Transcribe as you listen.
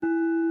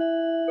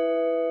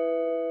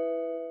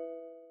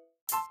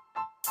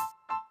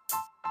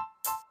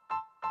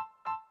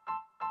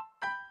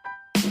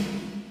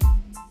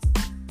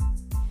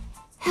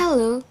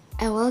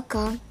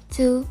Welcome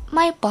to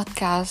my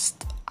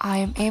podcast.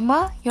 I'm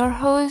Emma, your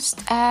host,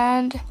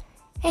 and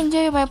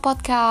enjoy my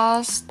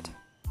podcast.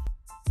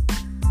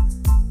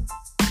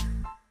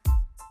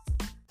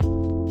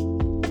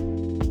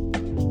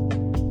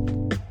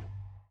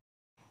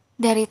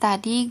 Dari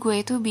tadi gue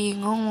itu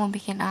bingung mau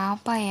bikin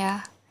apa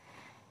ya.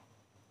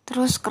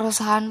 Terus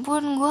keresahan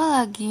pun gue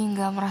lagi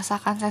gak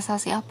merasakan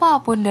sensasi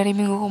apapun dari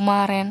minggu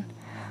kemarin.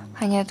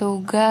 Hanya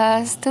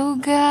tugas.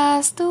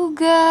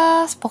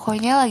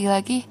 Pokoknya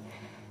lagi-lagi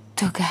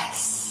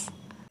tugas.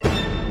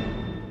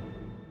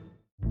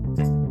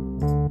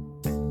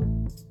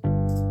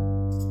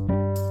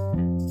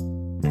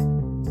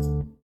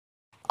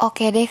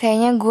 Oke deh,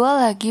 kayaknya gue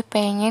lagi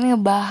pengen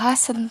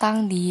ngebahas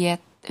tentang diet.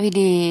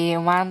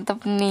 Widih,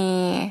 mantep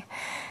nih.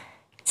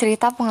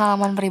 Cerita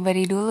pengalaman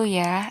pribadi dulu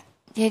ya.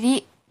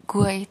 Jadi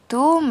gue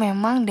itu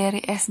memang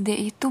dari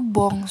SD itu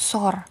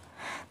bongsor.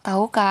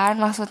 Tahu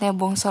kan maksudnya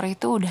bongsor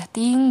itu udah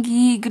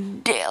tinggi,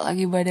 gede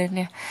lagi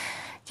badannya.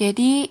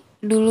 Jadi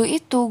dulu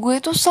itu gue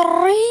tuh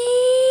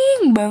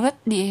sering banget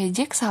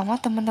diejek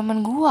sama teman-teman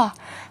gue.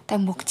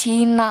 Tembok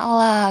Cina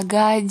lah,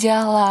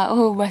 gajah lah,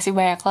 masih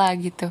banyak lah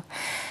gitu.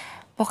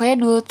 Pokoknya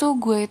dulu tuh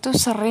gue itu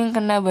sering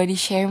kena body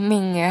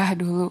shaming ya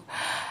dulu.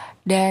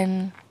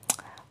 Dan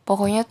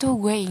pokoknya tuh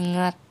gue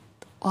ingat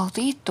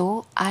waktu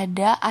itu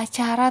ada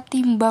acara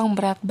timbang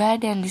berat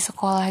badan di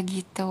sekolah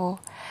gitu.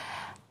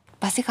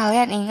 Pasti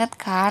kalian inget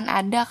kan,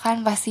 ada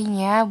kan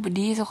pastinya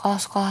di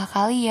sekolah-sekolah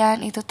kalian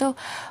itu tuh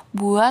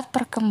buat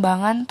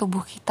perkembangan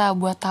tubuh kita,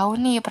 buat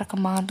tahu nih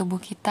perkembangan tubuh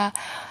kita,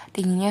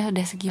 tingginya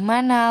udah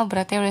segimana,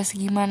 beratnya udah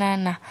segimana.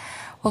 Nah,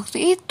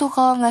 waktu itu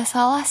kalau gak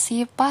salah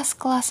sih pas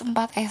kelas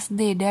 4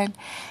 SD dan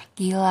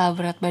gila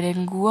berat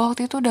badan gue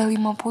waktu itu udah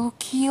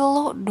 50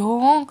 kilo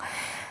dong.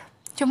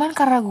 Cuman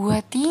karena gue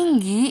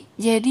tinggi,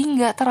 jadi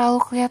gak terlalu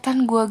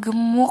kelihatan gue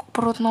gemuk,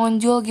 perut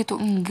nonjol gitu,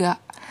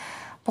 enggak.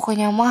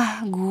 Pokoknya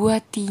mah gue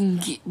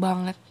tinggi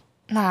banget.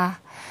 Nah,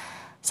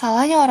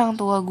 salahnya orang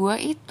tua gue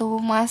itu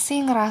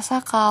masih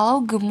ngerasa kalau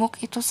gemuk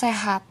itu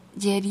sehat.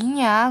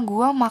 Jadinya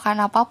gue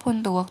makan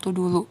apapun tuh waktu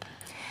dulu.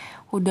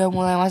 Udah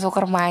mulai masuk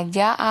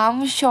remaja,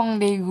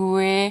 amsyong deh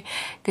gue.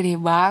 Gede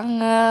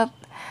banget.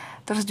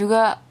 Terus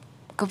juga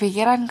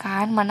kepikiran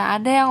kan, mana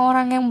ada yang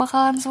orang yang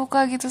bakalan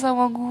suka gitu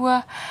sama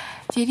gue.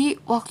 Jadi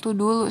waktu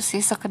dulu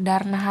sih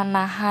sekedar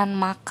nahan-nahan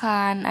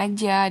makan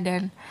aja.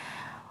 Dan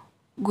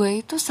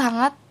gue itu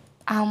sangat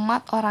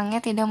amat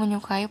orangnya tidak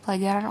menyukai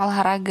pelajaran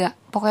olahraga.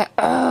 Pokoknya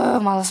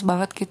males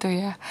banget gitu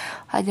ya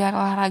pelajaran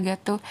olahraga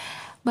tuh.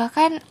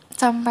 Bahkan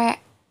sampai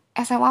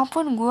SMA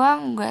pun gue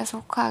gak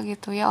suka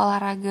gitu ya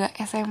olahraga.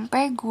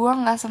 SMP gue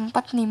gak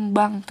sempet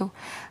nimbang tuh.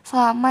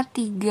 Selama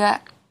 3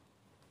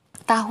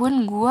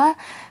 tahun gue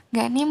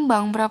gak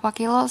nimbang berapa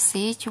kilo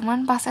sih.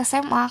 Cuman pas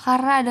SMA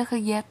karena ada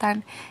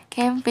kegiatan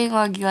camping.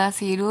 Wah gila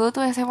sih, dulu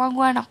tuh SMA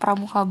gue anak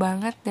pramuka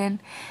banget.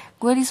 Dan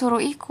gue disuruh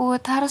ikut,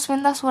 harus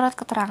minta surat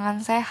keterangan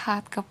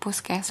sehat ke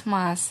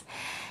puskesmas.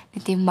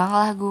 Ditimbang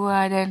lah gue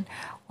dan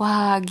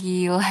wah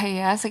gila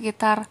ya,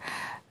 sekitar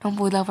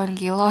 68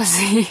 kilo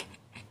sih.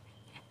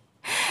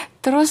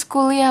 Terus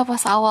kuliah,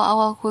 pas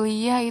awal-awal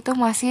kuliah itu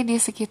masih di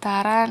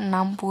sekitaran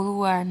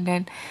 60-an.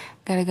 Dan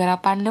gara-gara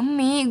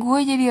pandemi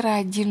gue jadi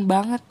rajin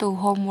banget tuh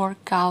home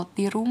workout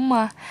di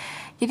rumah.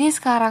 Jadi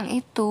sekarang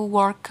itu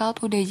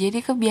workout udah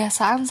jadi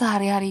kebiasaan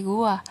sehari-hari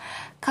gue.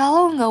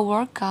 Kalau gak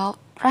workout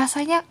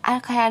rasanya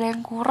kayak ada yang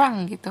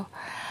kurang gitu.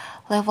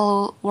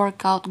 Level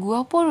workout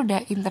gue pun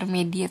udah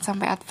intermediate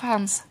sampai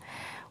advance.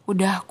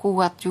 Udah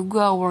kuat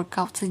juga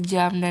workout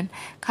sejam. Dan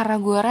karena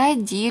gue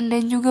rajin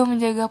dan juga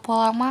menjaga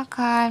pola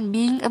makan,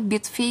 being a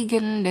bit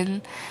vegan,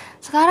 dan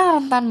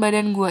sekarang rentan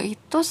badan gue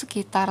itu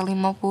sekitar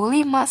 55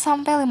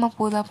 sampai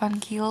 58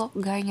 kilo,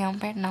 gak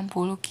nyampe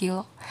 60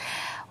 kilo.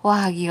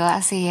 Wah gila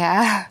sih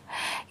ya.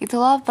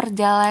 Itulah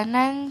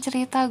perjalanan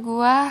cerita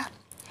gue.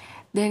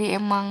 Dari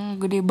emang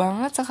gede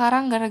banget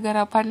sekarang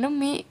gara-gara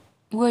pandemi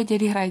gue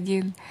jadi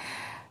rajin.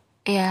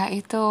 Ya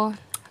itu,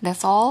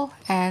 that's all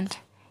and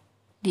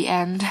the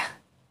end.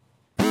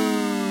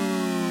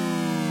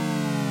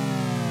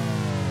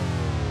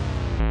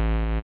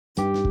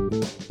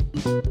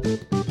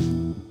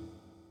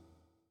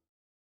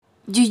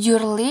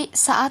 Jujur Li,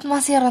 saat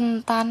masih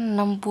rentan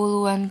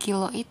 60-an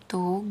kilo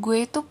itu,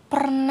 gue itu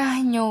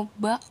pernah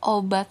nyoba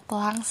obat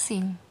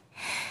pelangsing.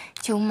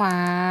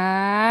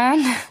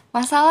 Cuman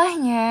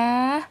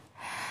masalahnya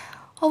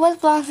obat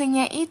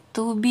pelangsingnya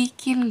itu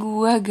bikin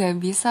gue gak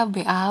bisa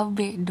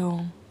BAB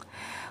dong.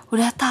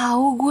 Udah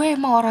tahu gue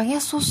emang orangnya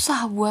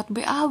susah buat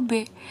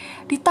BAB,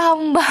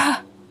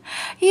 ditambah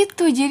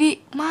itu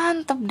jadi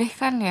mantep deh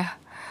kan ya.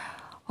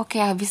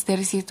 Oke, habis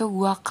dari situ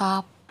gue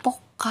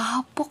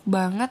kapok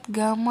banget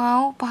gak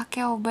mau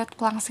pakai obat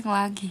pelangsing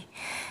lagi.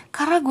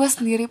 Karena gue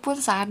sendiri pun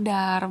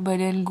sadar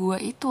badan gue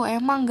itu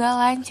emang gak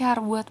lancar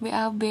buat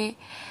BAB.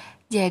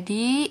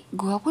 Jadi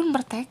gue pun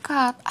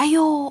bertekad,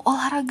 ayo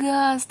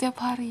olahraga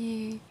setiap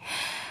hari.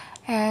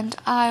 And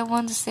I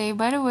want to say,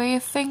 by the way,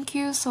 thank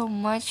you so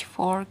much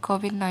for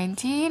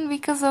COVID-19.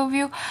 Because of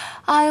you,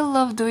 I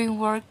love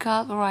doing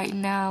workout right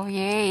now.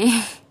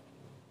 Yay!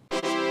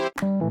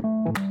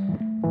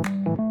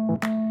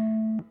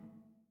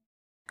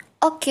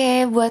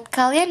 Oke, buat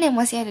kalian yang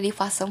masih ada di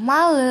fase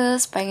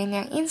males, pengen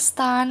yang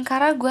instan,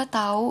 karena gue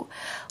tahu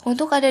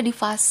untuk ada di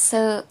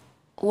fase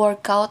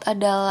workout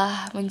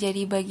adalah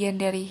menjadi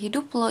bagian dari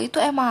hidup lo, itu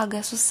emang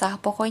agak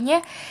susah. Pokoknya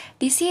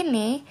di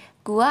sini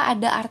gue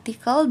ada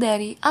artikel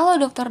dari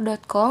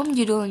alodokter.com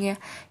judulnya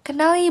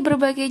Kenali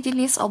berbagai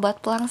jenis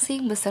obat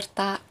pelangsing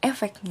beserta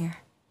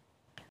efeknya.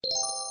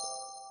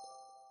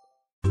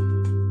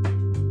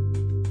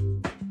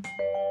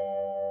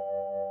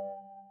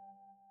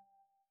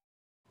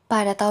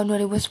 Pada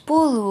tahun 2010,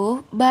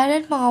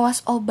 Badan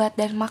Pengawas Obat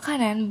dan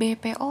Makanan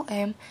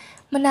 (BPOM)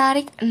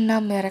 menarik 6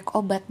 merek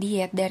obat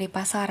diet dari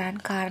pasaran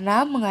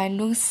karena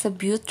mengandung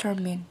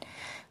sibutramine.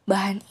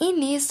 Bahan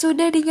ini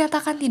sudah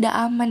dinyatakan tidak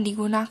aman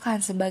digunakan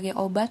sebagai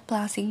obat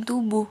pelangsing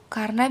tubuh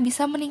karena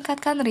bisa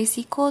meningkatkan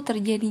risiko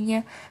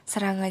terjadinya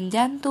serangan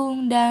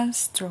jantung dan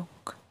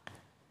stroke.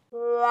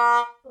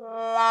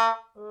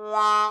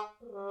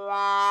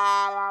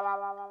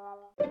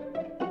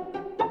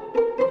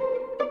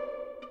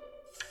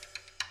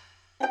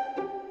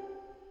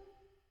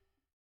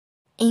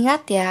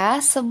 Ingat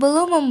ya,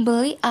 sebelum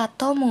membeli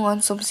atau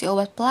mengonsumsi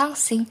obat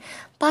pelangsing,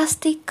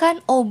 pastikan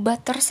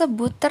obat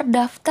tersebut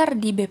terdaftar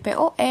di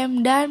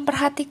BPOM dan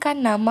perhatikan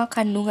nama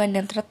kandungan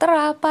yang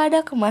tertera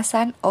pada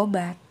kemasan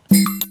obat.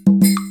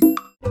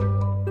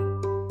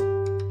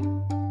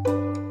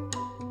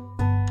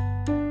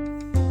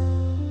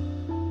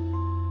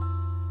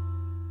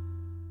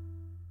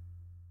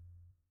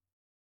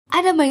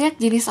 Ada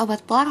banyak jenis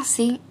obat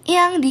pelangsing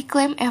yang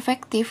diklaim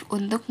efektif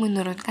untuk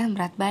menurunkan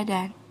berat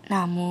badan.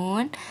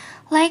 Namun,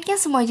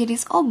 layaknya semua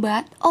jenis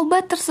obat,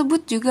 obat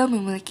tersebut juga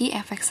memiliki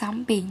efek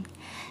samping.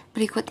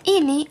 Berikut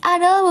ini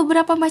adalah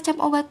beberapa macam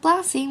obat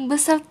pelangsing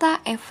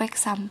beserta efek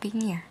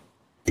sampingnya.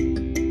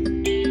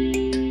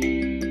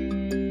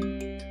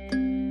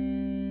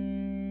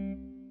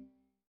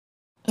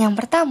 Yang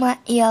pertama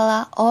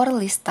ialah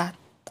Orlistat.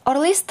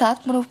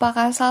 Orlistat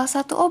merupakan salah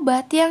satu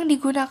obat yang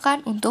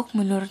digunakan untuk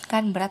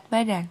menurunkan berat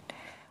badan.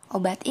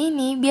 Obat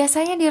ini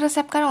biasanya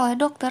diresepkan oleh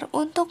dokter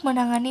untuk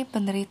menangani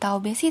penderita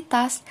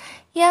obesitas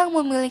yang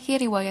memiliki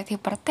riwayat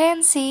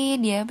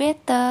hipertensi,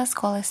 diabetes,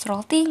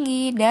 kolesterol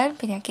tinggi, dan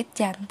penyakit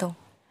jantung.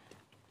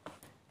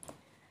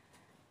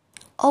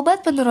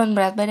 Obat penurun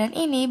berat badan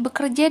ini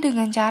bekerja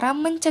dengan cara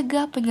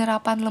mencegah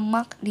penyerapan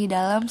lemak di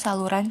dalam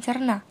saluran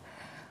cerna.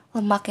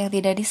 Lemak yang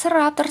tidak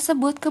diserap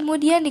tersebut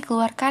kemudian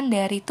dikeluarkan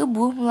dari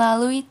tubuh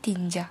melalui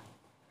tinja.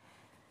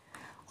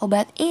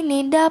 Obat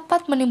ini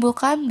dapat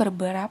menimbulkan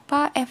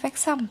beberapa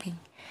efek samping.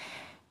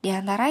 Di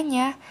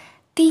antaranya,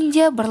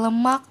 tinja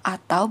berlemak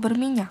atau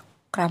berminyak,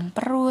 kram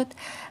perut,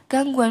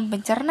 gangguan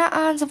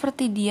pencernaan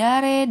seperti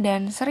diare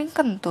dan sering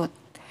kentut,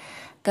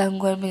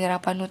 gangguan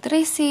penyerapan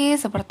nutrisi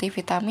seperti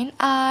vitamin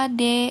A,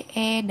 D,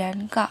 E,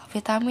 dan K,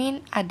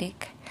 vitamin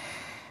ADK.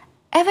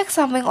 Efek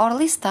samping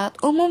Orlistat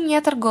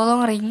umumnya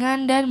tergolong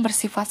ringan dan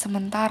bersifat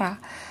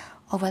sementara.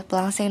 Obat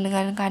pelangsing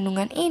dengan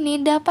kandungan ini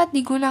dapat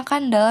digunakan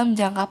dalam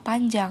jangka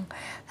panjang,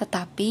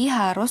 tetapi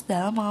harus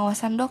dalam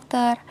pengawasan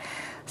dokter.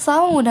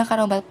 Selama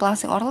menggunakan obat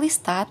pelangsing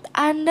Orlistat,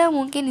 Anda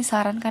mungkin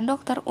disarankan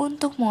dokter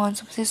untuk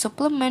mengonsumsi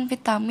suplemen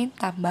vitamin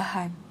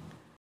tambahan.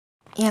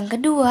 Yang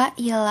kedua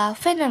ialah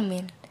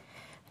Phenermin.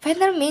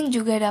 Phenermin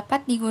juga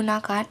dapat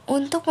digunakan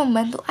untuk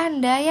membantu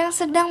Anda yang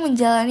sedang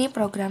menjalani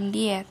program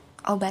diet.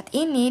 Obat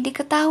ini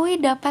diketahui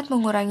dapat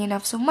mengurangi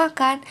nafsu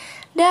makan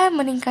dan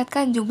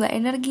meningkatkan jumlah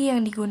energi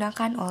yang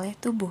digunakan oleh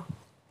tubuh.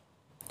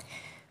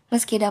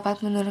 Meski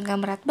dapat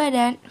menurunkan berat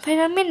badan,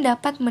 Phenermin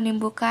dapat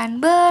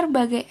menimbulkan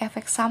berbagai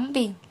efek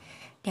samping.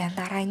 Di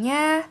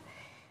antaranya,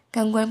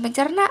 gangguan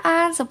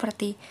pencernaan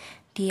seperti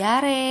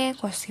diare,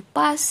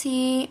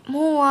 konstipasi,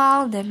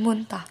 mual, dan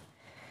muntah.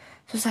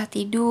 Susah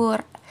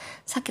tidur,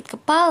 sakit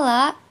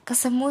kepala,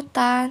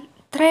 kesemutan,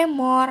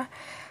 tremor,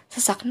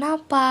 sesak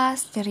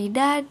napas, nyeri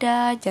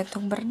dada,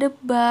 jantung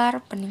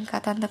berdebar,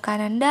 peningkatan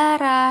tekanan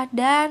darah,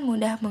 dan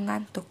mudah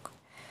mengantuk.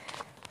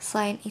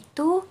 Selain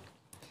itu,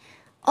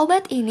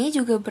 obat ini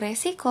juga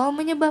beresiko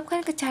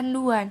menyebabkan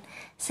kecanduan,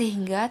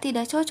 sehingga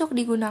tidak cocok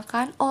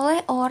digunakan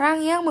oleh orang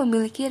yang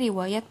memiliki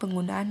riwayat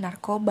penggunaan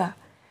narkoba.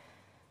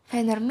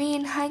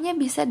 Phenermin hanya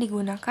bisa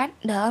digunakan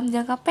dalam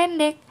jangka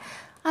pendek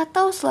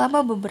atau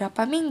selama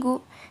beberapa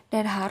minggu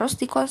dan harus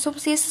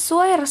dikonsumsi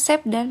sesuai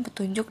resep dan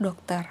petunjuk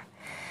dokter.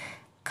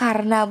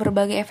 Karena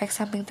berbagai efek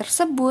samping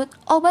tersebut,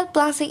 obat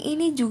pelangsing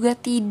ini juga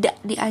tidak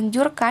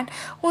dianjurkan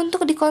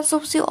untuk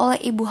dikonsumsi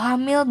oleh ibu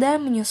hamil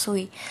dan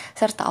menyusui,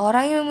 serta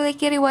orang yang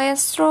memiliki riwayat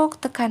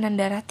stroke, tekanan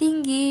darah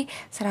tinggi,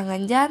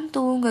 serangan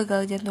jantung,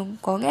 gagal jantung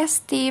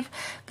kongestif,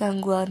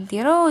 gangguan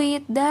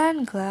tiroid,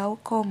 dan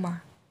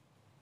glaukoma.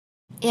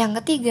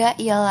 Yang ketiga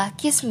ialah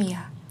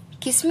Kismia.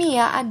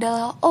 Kismia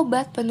adalah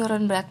obat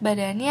penurun berat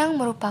badan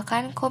yang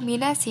merupakan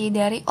kombinasi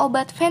dari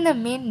obat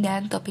Phenermin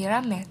dan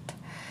Topiramate.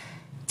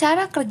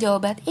 Cara kerja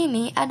obat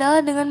ini adalah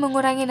dengan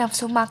mengurangi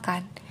nafsu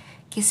makan.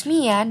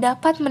 Kismia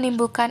dapat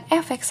menimbulkan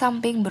efek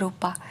samping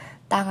berupa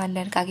tangan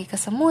dan kaki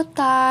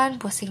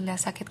kesemutan, pusing dan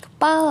sakit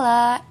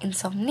kepala,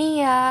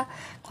 insomnia,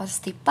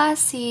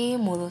 konstipasi,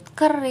 mulut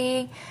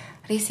kering,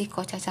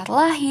 risiko cacat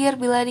lahir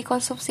bila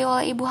dikonsumsi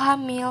oleh ibu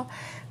hamil,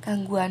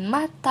 gangguan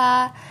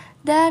mata,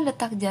 dan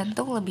detak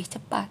jantung lebih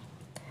cepat.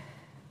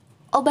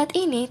 Obat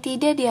ini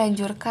tidak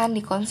dianjurkan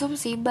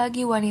dikonsumsi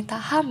bagi wanita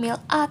hamil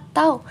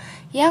atau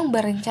yang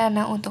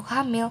berencana untuk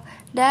hamil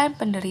dan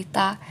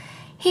penderita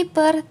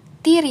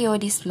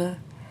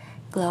hipertiroidisme,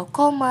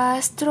 glaukoma,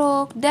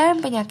 stroke, dan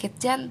penyakit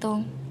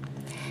jantung.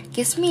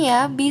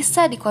 Kismia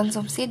bisa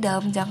dikonsumsi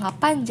dalam jangka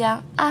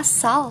panjang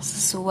asal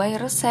sesuai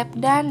resep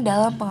dan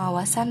dalam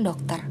pengawasan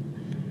dokter.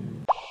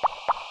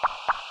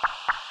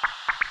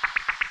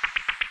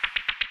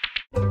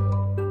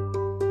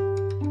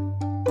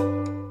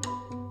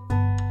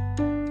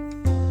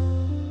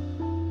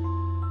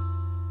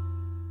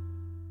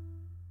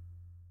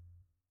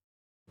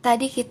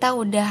 Tadi kita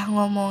udah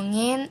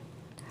ngomongin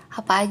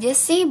apa aja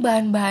sih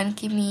bahan-bahan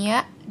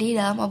kimia di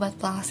dalam obat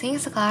pelangsing.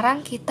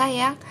 Sekarang kita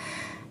yang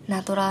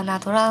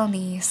natural-natural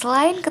nih.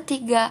 Selain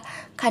ketiga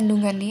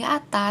kandungan di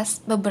atas,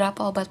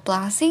 beberapa obat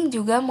pelangsing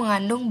juga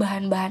mengandung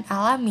bahan-bahan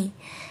alami.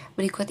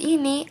 Berikut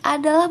ini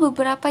adalah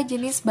beberapa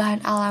jenis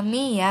bahan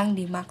alami yang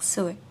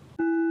dimaksud.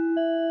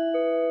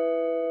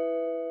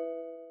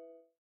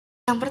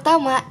 Yang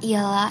pertama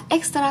ialah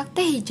ekstrak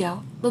teh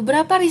hijau.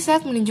 Beberapa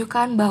riset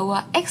menunjukkan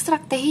bahwa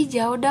ekstrak teh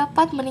hijau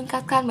dapat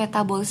meningkatkan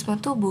metabolisme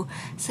tubuh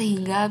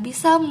sehingga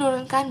bisa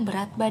menurunkan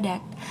berat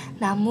badan.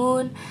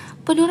 Namun,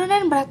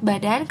 penurunan berat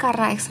badan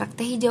karena ekstrak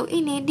teh hijau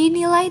ini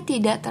dinilai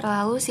tidak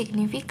terlalu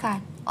signifikan.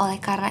 Oleh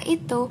karena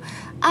itu,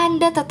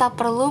 Anda tetap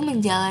perlu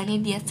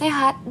menjalani diet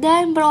sehat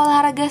dan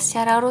berolahraga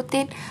secara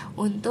rutin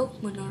untuk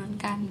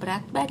menurunkan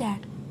berat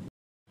badan.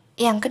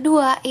 Yang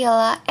kedua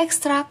ialah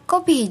ekstrak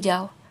kopi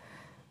hijau.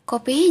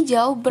 Kopi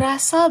hijau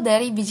berasal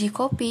dari biji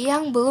kopi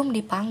yang belum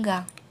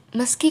dipanggang.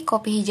 Meski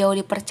kopi hijau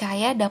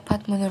dipercaya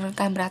dapat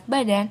menurunkan berat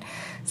badan,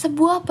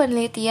 sebuah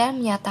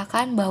penelitian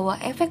menyatakan bahwa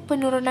efek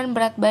penurunan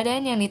berat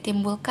badan yang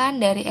ditimbulkan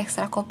dari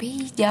ekstrak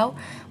kopi hijau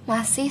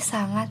masih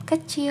sangat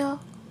kecil.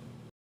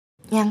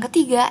 Yang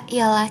ketiga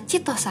ialah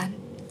chitosan.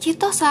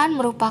 Chitosan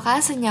merupakan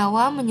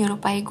senyawa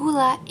menyerupai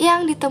gula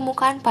yang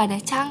ditemukan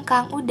pada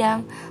cangkang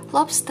udang,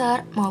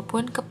 lobster,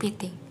 maupun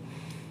kepiting.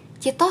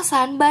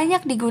 Chitosan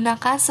banyak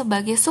digunakan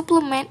sebagai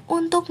suplemen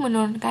untuk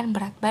menurunkan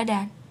berat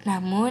badan.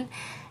 Namun,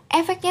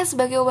 efeknya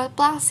sebagai obat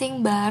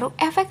pelangsing baru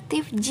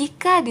efektif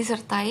jika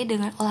disertai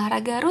dengan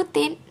olahraga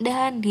rutin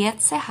dan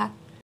diet sehat.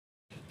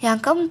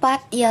 Yang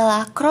keempat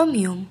ialah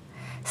kromium.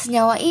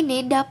 Senyawa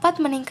ini dapat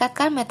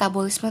meningkatkan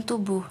metabolisme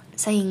tubuh,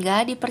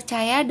 sehingga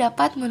dipercaya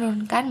dapat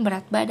menurunkan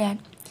berat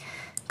badan.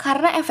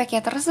 Karena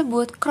efeknya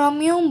tersebut,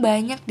 kromium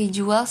banyak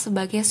dijual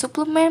sebagai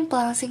suplemen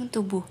pelangsing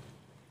tubuh.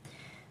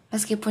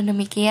 Meskipun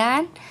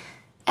demikian,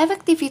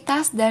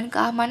 efektivitas dan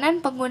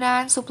keamanan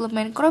penggunaan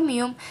suplemen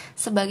kromium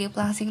sebagai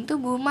pelangsing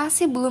tubuh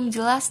masih belum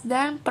jelas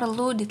dan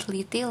perlu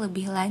diteliti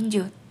lebih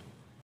lanjut.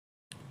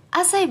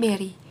 Acai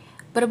berry.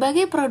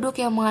 Berbagai produk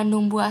yang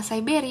mengandung buah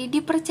acai berry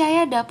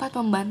dipercaya dapat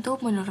membantu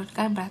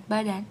menurunkan berat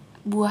badan.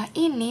 Buah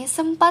ini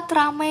sempat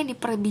ramai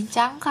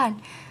diperbincangkan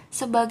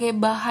sebagai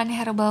bahan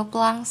herbal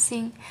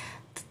pelangsing,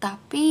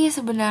 tetapi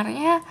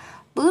sebenarnya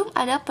belum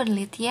ada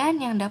penelitian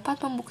yang dapat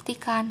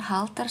membuktikan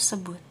hal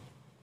tersebut.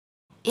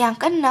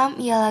 Yang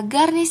keenam ialah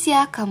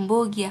Garnesia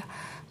cambogia.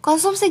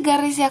 Konsumsi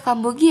Garnesia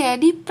cambogia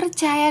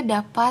dipercaya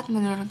dapat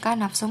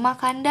menurunkan nafsu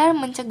makan dan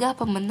mencegah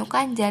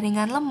pembentukan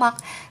jaringan lemak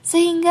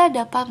sehingga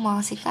dapat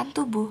melangsingkan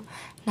tubuh.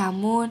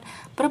 Namun,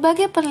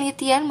 berbagai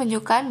penelitian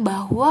menunjukkan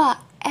bahwa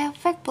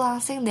efek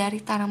pelangsing dari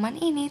tanaman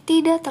ini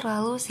tidak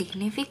terlalu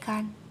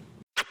signifikan.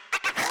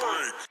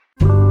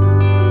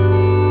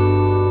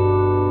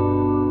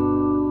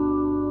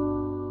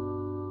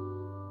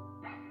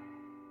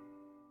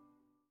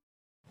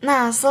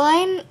 Nah,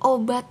 selain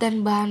obat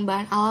dan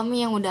bahan-bahan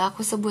alami yang udah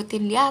aku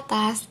sebutin di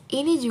atas,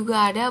 ini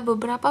juga ada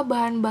beberapa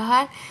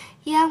bahan-bahan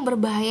yang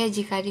berbahaya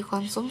jika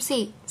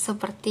dikonsumsi,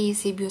 seperti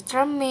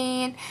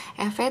sibutramine,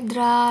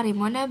 ephedra,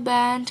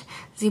 rimonabant,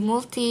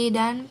 zimulti,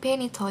 dan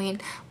phenytoin.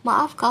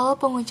 Maaf kalau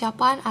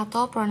pengucapan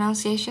atau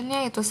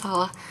pronunciation-nya itu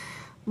salah.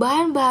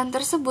 Bahan-bahan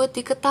tersebut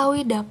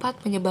diketahui dapat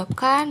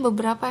menyebabkan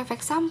beberapa efek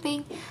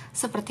samping,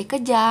 seperti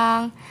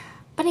kejang,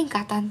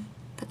 peningkatan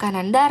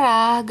tekanan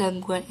darah,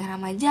 gangguan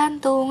irama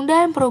jantung,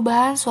 dan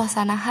perubahan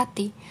suasana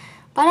hati.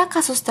 Pada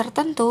kasus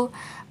tertentu,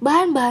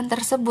 bahan-bahan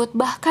tersebut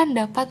bahkan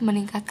dapat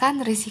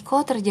meningkatkan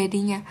risiko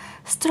terjadinya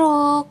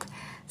stroke,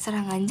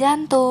 serangan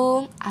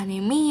jantung,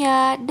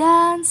 anemia,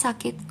 dan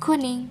sakit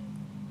kuning.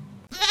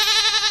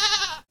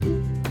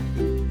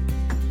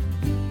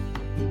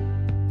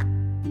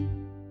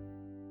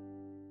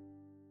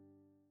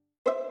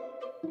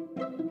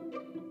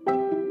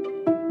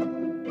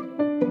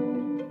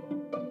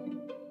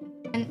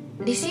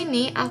 Di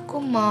sini aku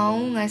mau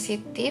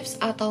ngasih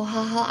tips atau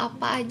hal-hal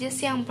apa aja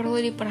sih yang perlu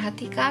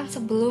diperhatikan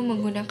sebelum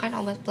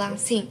menggunakan obat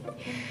pelangsing.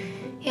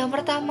 Yang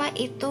pertama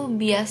itu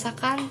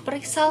biasakan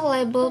periksa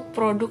label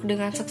produk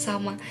dengan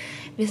seksama.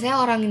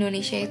 Biasanya orang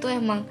Indonesia itu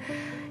emang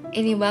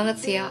ini banget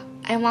sih ya,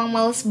 emang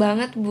males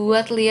banget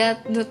buat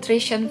lihat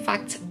nutrition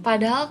facts.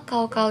 Padahal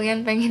kalau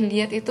kalian pengen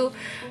diet itu,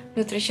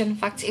 nutrition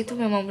facts itu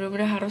memang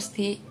benar-benar harus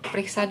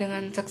diperiksa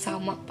dengan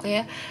seksama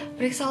ya.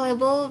 Periksa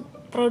label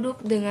produk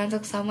dengan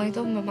seksama itu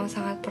memang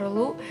sangat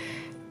perlu.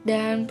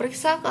 Dan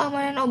periksa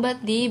keamanan obat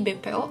di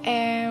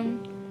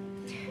BPOM.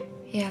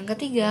 Yang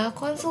ketiga,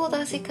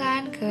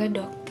 konsultasikan ke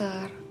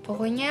dokter.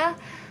 Pokoknya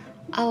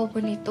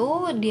apapun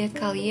itu diet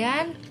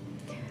kalian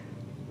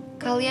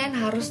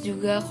harus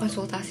juga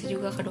konsultasi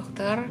juga ke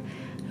dokter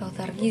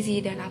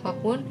gizi dan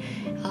apapun,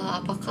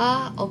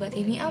 apakah obat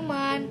ini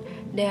aman,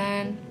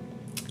 dan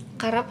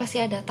karena pasti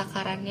ada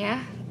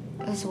takarannya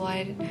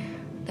sesuai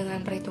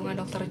dengan perhitungan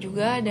dokter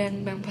juga,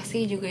 dan yang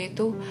pasti juga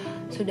itu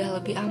sudah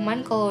lebih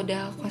aman kalau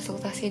udah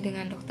konsultasi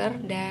dengan dokter.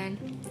 Dan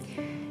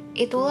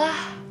itulah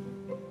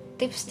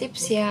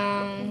tips-tips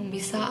yang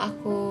bisa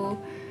aku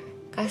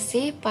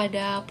kasih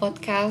pada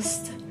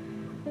podcast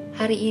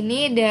hari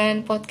ini.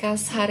 Dan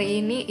podcast hari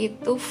ini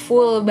itu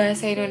full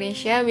bahasa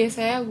Indonesia.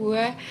 Biasanya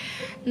gue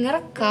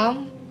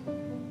ngerekam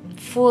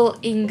full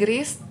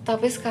Inggris,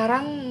 tapi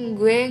sekarang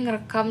gue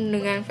ngerekam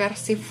dengan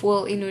versi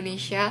full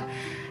Indonesia.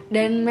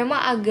 Dan memang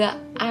agak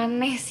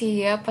aneh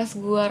sih ya pas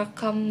gue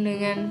rekam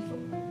dengan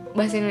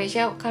bahasa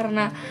Indonesia,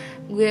 karena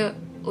gue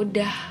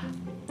udah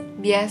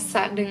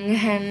biasa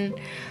dengan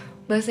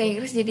bahasa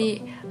Inggris,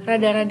 jadi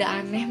rada-rada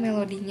aneh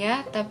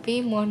melodinya.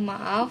 Tapi mohon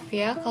maaf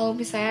ya kalau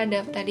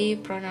misalnya ada tadi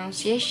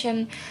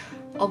pronunciation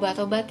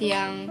obat-obat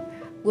yang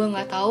gue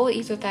nggak tahu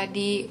itu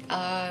tadi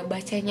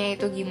bacanya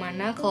itu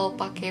gimana. Kalau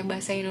pakai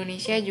bahasa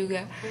Indonesia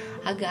juga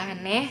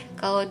agak aneh,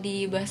 kalau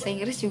di bahasa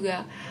Inggris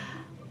juga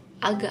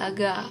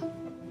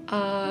agak-agak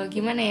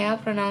gimana ya,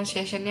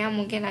 pronunciationnya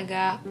mungkin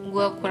agak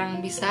gue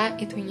kurang bisa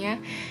itunya.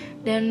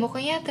 Dan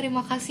pokoknya terima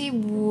kasih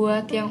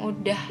buat yang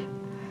udah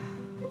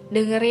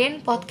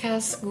dengerin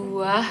podcast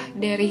gue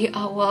dari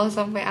awal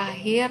sampai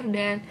akhir.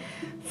 Dan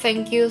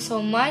thank you so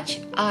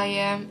much. I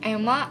am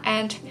Emma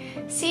and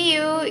see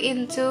you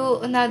into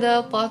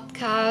another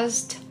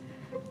podcast.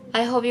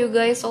 I hope you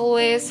guys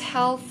always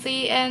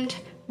healthy and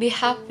be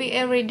happy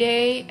every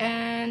day.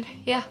 And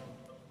yeah,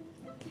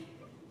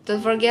 don't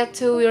forget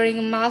to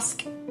wearing a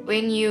mask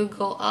when you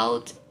go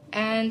out.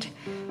 And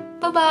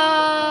bye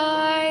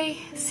bye.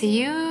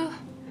 See you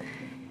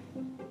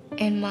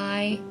in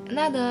my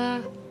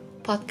another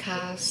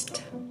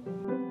podcast.